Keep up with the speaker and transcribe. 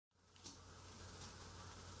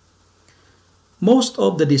Most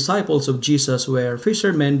of the disciples of Jesus were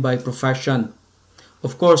fishermen by profession.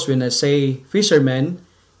 Of course, when I say fishermen,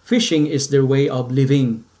 fishing is their way of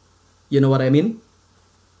living. You know what I mean?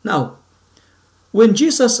 Now, when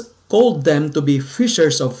Jesus called them to be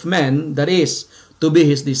fishers of men, that is, to be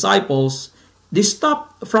his disciples, they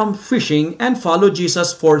stopped from fishing and followed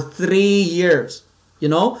Jesus for 3 years.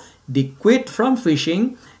 They quit from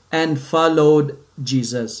fishing and followed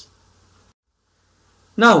Jesus.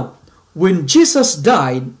 Now, when Jesus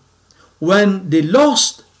died, when they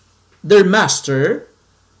lost their master,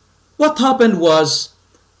 what happened was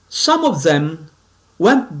some of them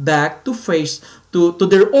went back to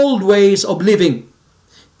their old ways of living.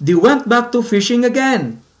 They went back to fishing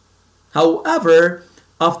again. However,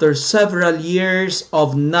 after several years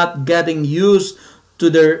of not getting used to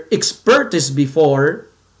their expertise before,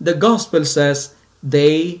 the gospel says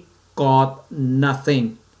they caught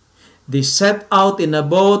nothing. They set out in a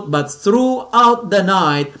boat, but throughout the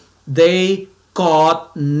night, they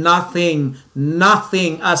caught nothing.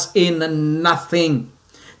 Nothing, as in nothing.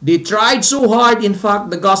 They tried so hard. In fact,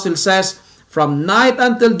 the gospel says, from night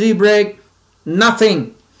until daybreak,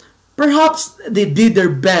 nothing. Perhaps they did their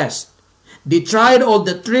best. They tried all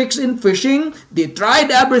the tricks in fishing. They tried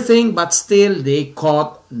everything, but still they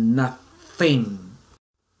caught nothing.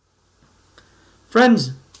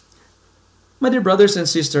 Friends, my dear brothers and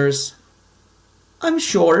sisters, I'm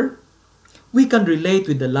sure we can relate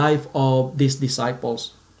with the life of these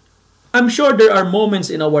disciples. I'm sure there are moments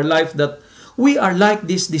in our life that we are like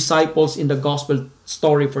these disciples in the gospel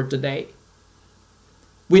story for today.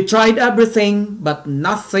 We tried everything, but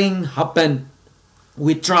nothing happened.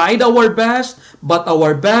 We tried our best, but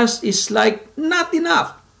our best is like not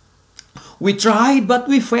enough. We tried, but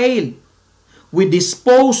we failed. We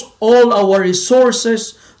disposed all our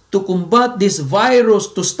resources to combat this virus,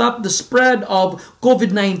 to stop the spread of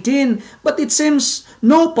COVID-19, but it seems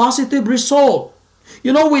no positive result.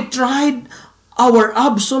 We tried our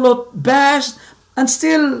absolute best and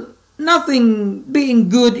still nothing being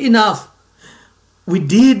good enough. We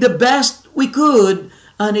did the best we could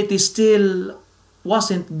and it is still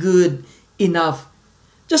wasn't good enough.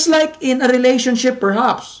 Just like in a relationship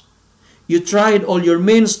perhaps. You tried all your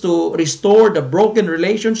means to restore the broken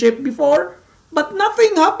relationship before, but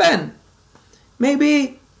nothing happened.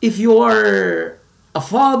 Maybe if you are a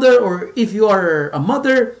father or if you are a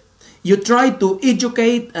mother, you try to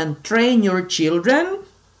educate and train your children,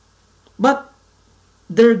 but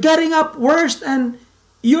they're getting up worse and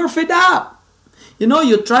you're fed up.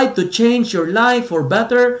 You tried to change your life for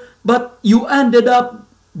better, but you ended up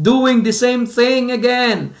doing the same thing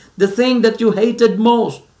again, the thing that you hated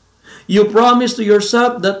most. You promised to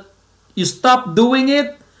yourself that you stopped doing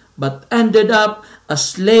it, but ended up a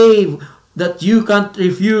slave that you can't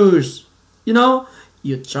refuse.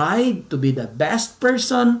 You tried to be the best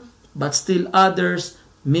person, but still others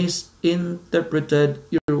misinterpreted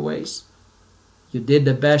your ways. You did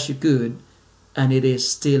the best you could, and it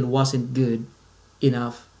still wasn't good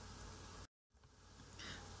enough.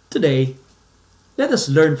 Today, let us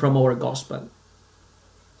learn from our gospel.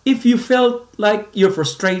 If you felt like you're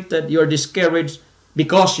frustrated, you're discouraged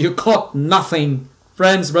because you caught nothing,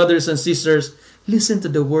 friends, brothers, and sisters, listen to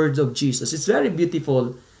the words of Jesus. It's very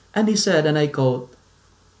beautiful. And he said, and I quote,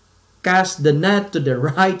 "Cast the net to the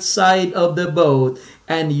right side of the boat,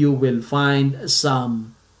 and you will find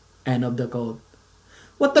some." End of the quote.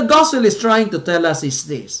 What the gospel is trying to tell us is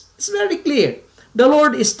this. It's very clear. The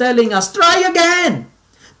Lord is telling us, try again.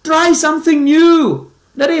 Try something new.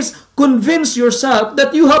 That is, convince yourself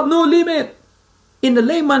that you have no limit. In the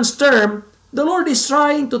layman's term, the Lord is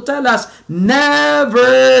trying to tell us,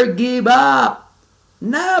 never give up.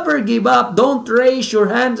 Never give up. Don't raise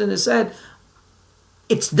your hands and say,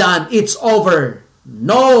 it's done, it's over.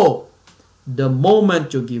 No. The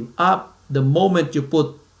moment you give up, the moment you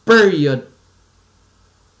put period,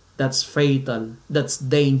 that's fatal. That's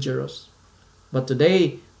dangerous. But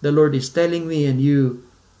today, the Lord is telling me and you,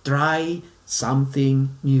 try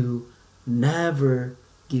something new. Never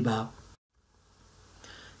give up.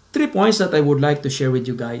 3 points that I would like to share with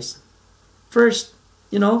you guys. First,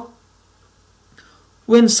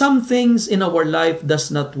 when some things in our life does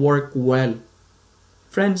not work well,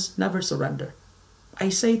 friends, never surrender. I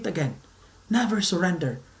say it again. Never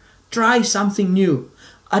surrender. Try something new.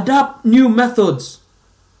 Adopt new methods.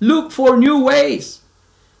 Look for new ways.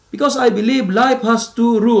 Because I believe life has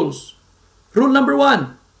 2 rules. Rule number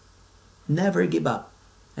 1, never give up.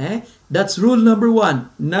 That's rule number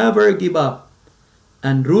 1, never give up.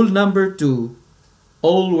 And rule number 2,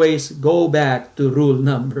 always go back to rule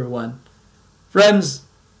number 1. Friends,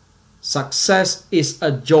 success is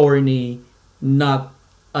a journey, not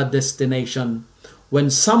a destination. When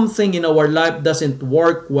something in our life doesn't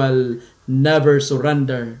work well, never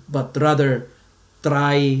surrender, but rather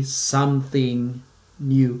try something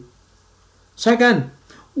new. Second,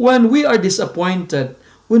 when we are disappointed,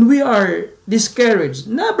 when we are discouraged,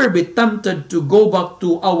 never be tempted to go back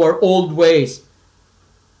to our old ways.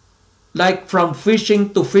 Like from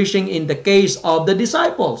fishing to fishing in the case of the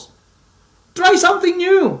disciples. Try something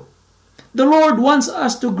new. The Lord wants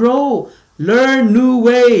us to grow, learn new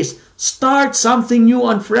ways, start something new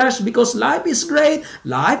and fresh because life is great,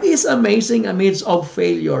 life is amazing amidst of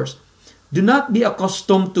failures. Do not be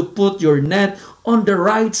accustomed to put your net on the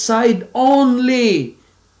right side only.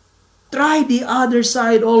 Try the other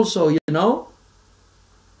side also, you know.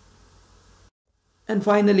 And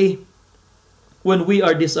finally, when we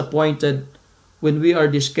are disappointed, when we are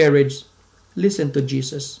discouraged, listen to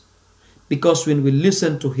Jesus. Because when we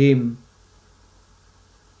listen to Him,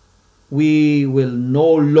 we will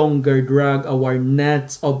no longer drag our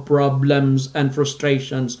nets of problems and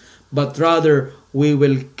frustrations, but rather we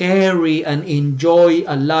will carry and enjoy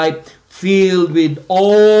a life filled with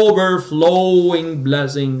overflowing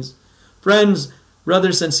blessings. Friends,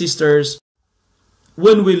 brothers and sisters,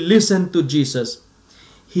 when we listen to Jesus,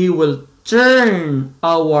 He will turn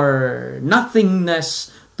our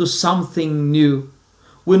nothingness to something new.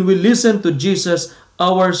 When we listen to Jesus,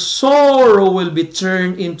 our sorrow will be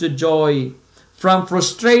turned into joy. From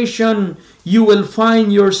frustration, you will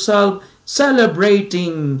find yourself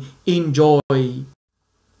celebrating in joy.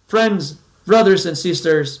 Friends, brothers and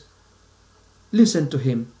sisters, listen to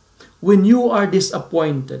Him. When you are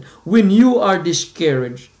disappointed, when you are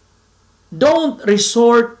discouraged, don't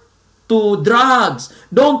resort to drugs.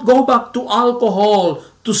 Don't go back to alcohol,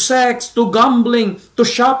 to sex, to gambling, to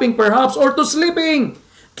shopping perhaps, or to sleeping.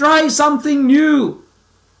 Try something new.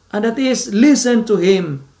 And that is, listen to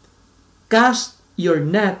Him. Cast your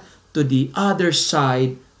net to the other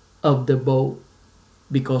side of the boat.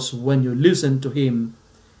 Because when you listen to Him,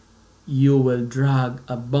 you will drag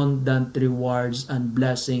abundant rewards and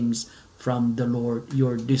blessings from the Lord.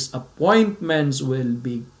 Your disappointments will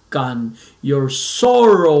be gone. Your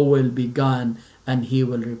sorrow will be gone. And He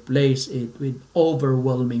will replace it with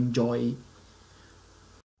overwhelming joy.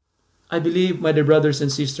 I believe, my dear brothers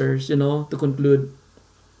and sisters, to conclude,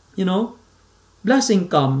 blessing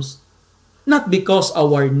comes not because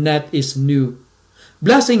our net is new.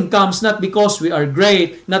 Blessing comes not because we are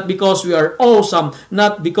great, not because we are awesome,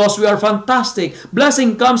 not because we are fantastic.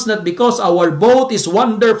 Blessing comes not because our boat is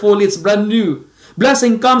wonderful, it's brand new.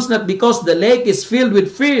 Blessing comes not because the lake is filled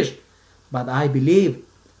with fish. But I believe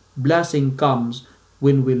blessing comes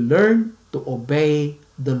when we learn to obey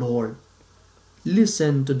the Lord.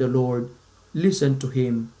 Listen to the Lord. Listen to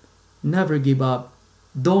Him. Never give up.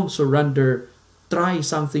 Don't surrender. Try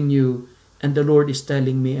something new. And the Lord is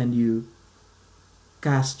telling me and you,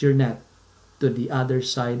 cast your net to the other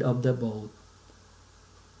side of the boat.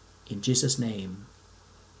 In Jesus' name,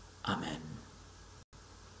 Amen.